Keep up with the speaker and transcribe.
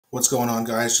What's going on,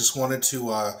 guys? Just wanted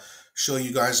to show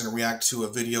you guys and react to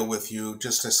a video with you.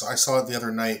 Just as I saw it the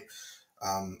other night,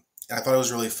 and I thought it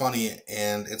was really funny.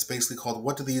 And it's basically called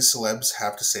 "What Do These Celebs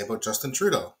Have to Say About Justin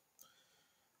Trudeau?"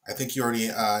 I think you already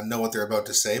know what they're about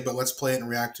to say, but let's play it and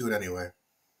react to it anyway.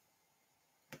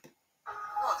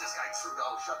 Oh, this guy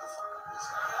Trudeau, shut the fuck up. This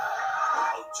guy.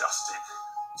 Oh, Justin,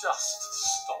 just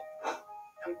stop.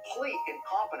 Complete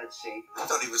incompetency. I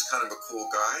thought he was kind of a cool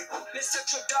guy. Mr.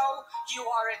 Trudeau, you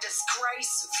are a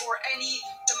disgrace for any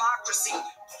democracy.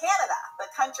 Canada, the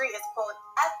country is quote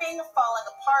effing falling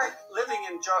apart. Living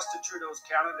in Justin Trudeau's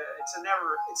Canada, it's a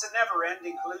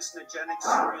never-ending hallucinogenic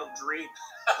surreal dream.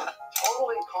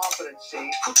 Total incompetency.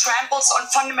 Who tramples on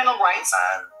fundamental rights.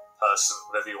 Man, person,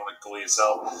 whatever you want to call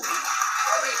yourself.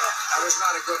 That was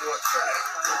not a good look for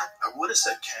him. I would have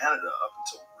said Canada up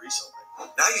until recently.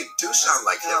 Now you do sound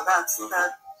like him. No, that's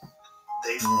that.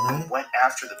 They went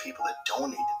after the people that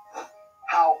donated.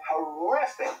 How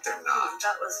horrific. They're not.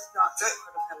 That was not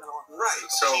smart of him at all. Right,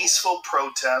 so Peaceful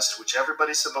protest, which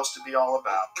everybody's supposed to be all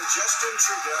about. Justin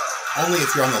Trudeau. Only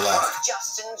if you're on the left.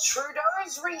 Justin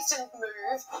Trudeau's recent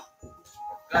move.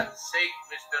 God's sake,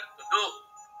 Mr. Trudeau.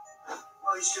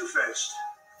 Well, he's two-faced.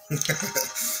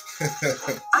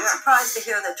 I'm surprised to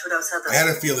hear that Trudeau said I this. had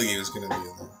a feeling he was going to be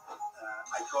in there.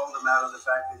 I called him out on the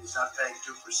fact that he's not paying 2%,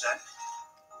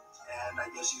 and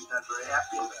I guess he's not very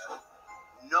happy about it.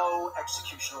 No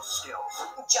executional skills.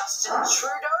 Justin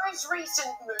Trudeau's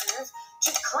recent move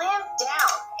to clamp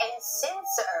down and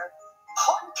censor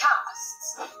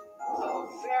podcasts.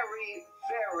 The very,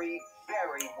 very,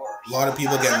 very worst. A lot of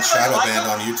people getting shadow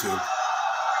banned on YouTube.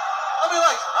 Let me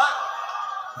like it, right?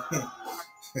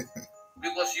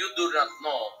 Because you do not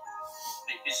know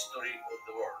the history of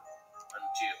the world and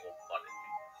geopolitics.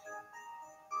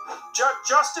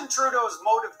 Justin Trudeau's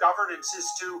mode of governance is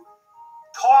to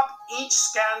top each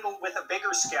scandal with a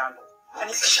bigger scandal. And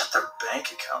They shut their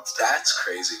bank accounts down. That's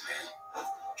crazy, man.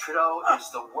 Trudeau is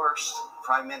the worst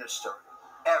prime minister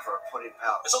ever put in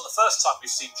power. It's not the first time we've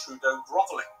seen Trudeau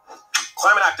groveling.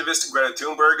 Climate activist Greta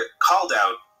Thunberg called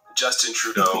out Justin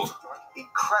Trudeau.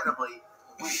 Incredibly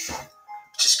weak.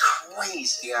 Which is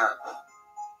crazy. Yeah.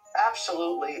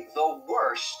 Absolutely the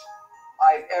worst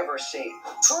I've ever seen.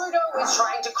 Trudeau is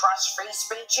trying to crush free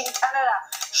speech in Canada.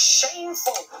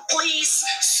 Shameful. Please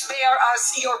spare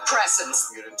us your presence.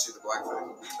 You didn't see the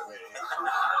blackface.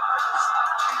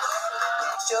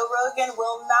 Joe Rogan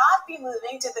will not be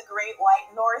moving to the Great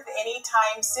White North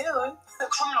anytime soon.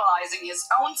 Criminalizing his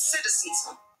own citizens.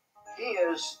 He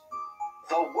is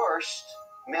the worst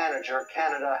manager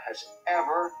Canada has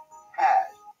ever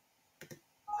had.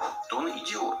 Don't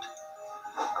idiot.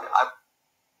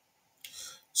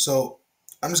 So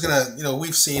I'm just gonna,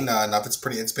 we've seen enough.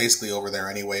 It's basically over there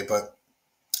anyway. But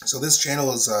so this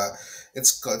channel is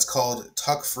it's called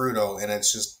Tuck Fruito, and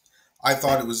it's just I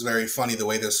thought it was very funny the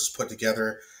way this was put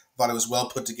together. I thought it was well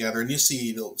put together, and you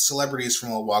see celebrities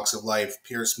from all walks of life: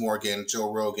 Piers Morgan,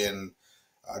 Joe Rogan,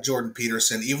 Jordan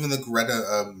Peterson, even the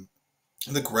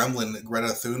Gremlin Greta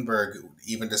Thunberg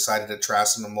even decided to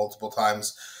trash him multiple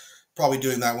times. Probably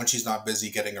doing that when she's not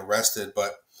busy getting arrested,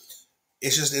 but.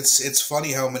 It's just, it's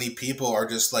funny how many people are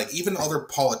just like, even other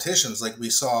politicians, like we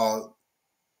saw,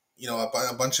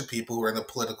 a bunch of people who are in the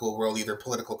political world, either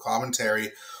political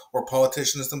commentary or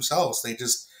politicians themselves.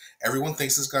 Everyone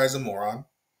thinks this guy's a moron.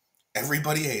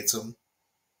 Everybody hates him.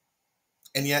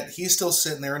 And yet he's still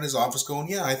sitting there in his office going,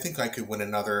 yeah, I think I could win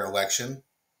another election.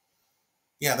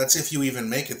 Yeah, that's if you even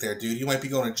make it there, dude. You might be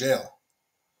going to jail.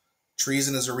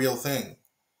 Treason is a real thing.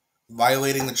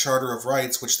 Violating the Charter of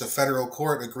Rights, which the federal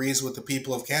court agrees with the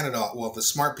people of Canada, well, the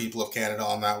smart people of Canada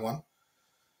on that one.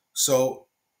 So,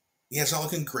 yeah, it's not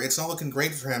looking great. It's not looking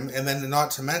great for him. And then,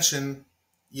 not to mention,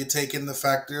 you take in the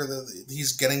factor that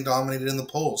he's getting dominated in the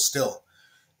polls still.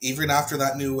 Even after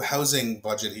that new housing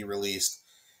budget he released,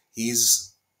 it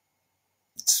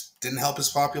didn't help his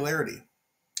popularity.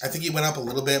 I think he went up a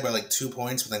little bit by like 2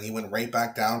 points, but then he went right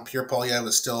back down. Pierre Poilievre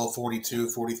was still 42,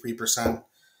 43%.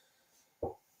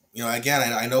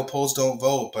 Again, I know polls don't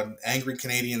vote, but angry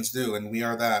Canadians do, and we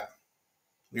are that.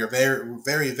 We are very,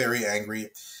 very, very angry.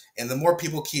 And the more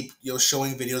people keep,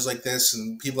 showing videos like this,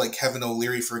 and people like Kevin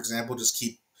O'Leary, for example, just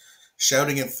keep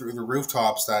shouting it through the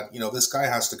rooftops that, this guy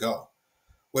has to go.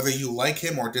 Whether you like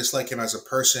him or dislike him as a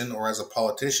person or as a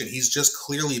politician, he's just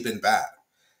clearly been bad.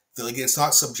 It's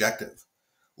not subjective.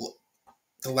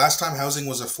 The last time housing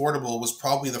was affordable was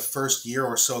probably the first year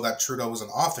or so that Trudeau was in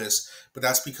office, but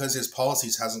that's because his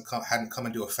policies hadn't come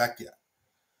into effect yet.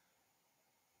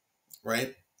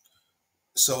 Right?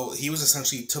 So he was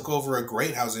essentially took over a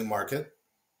great housing market,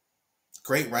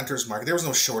 great renters market. There was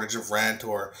no shortage of rent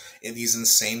or in these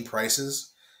insane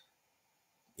prices.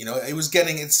 You know,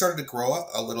 it started to grow up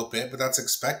a little bit, but that's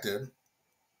expected.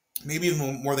 Maybe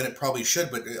even more than it probably should,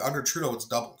 but under Trudeau, it's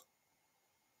doubled.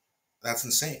 That's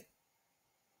insane.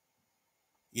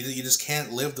 You just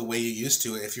can't live the way you used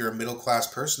to if you're a middle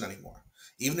class person anymore.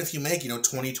 Even if you make,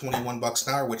 20, 21 bucks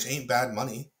an hour, which ain't bad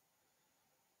money.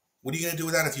 What are you going to do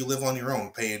with that if you live on your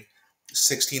own, paid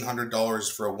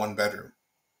 $1,600 for a one bedroom?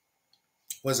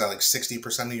 What is that, like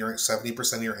 60% of your,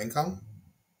 70% of your income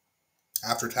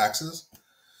after taxes?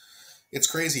 It's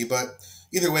crazy, but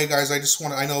either way, guys, I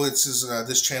know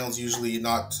this channel is usually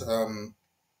not,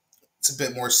 it's a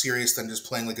bit more serious than just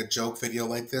playing like a joke video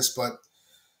like this, but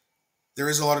there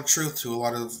is a lot of truth to a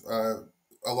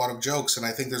lot of jokes, and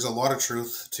I think there's a lot of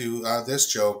truth to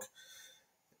this joke,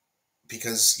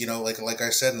 because like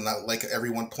I said, and like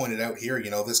everyone pointed out here,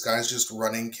 this guy's just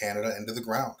running Canada into the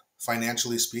ground,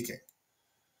 financially speaking,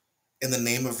 in the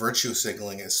name of virtue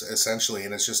signaling, essentially,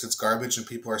 and it's garbage, and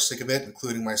people are sick of it,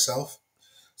 including myself.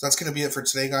 So that's going to be it for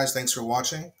today, guys. Thanks for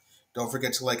watching. Don't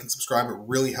forget to like and subscribe. It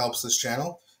really helps this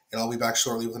channel, and I'll be back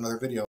shortly with another video.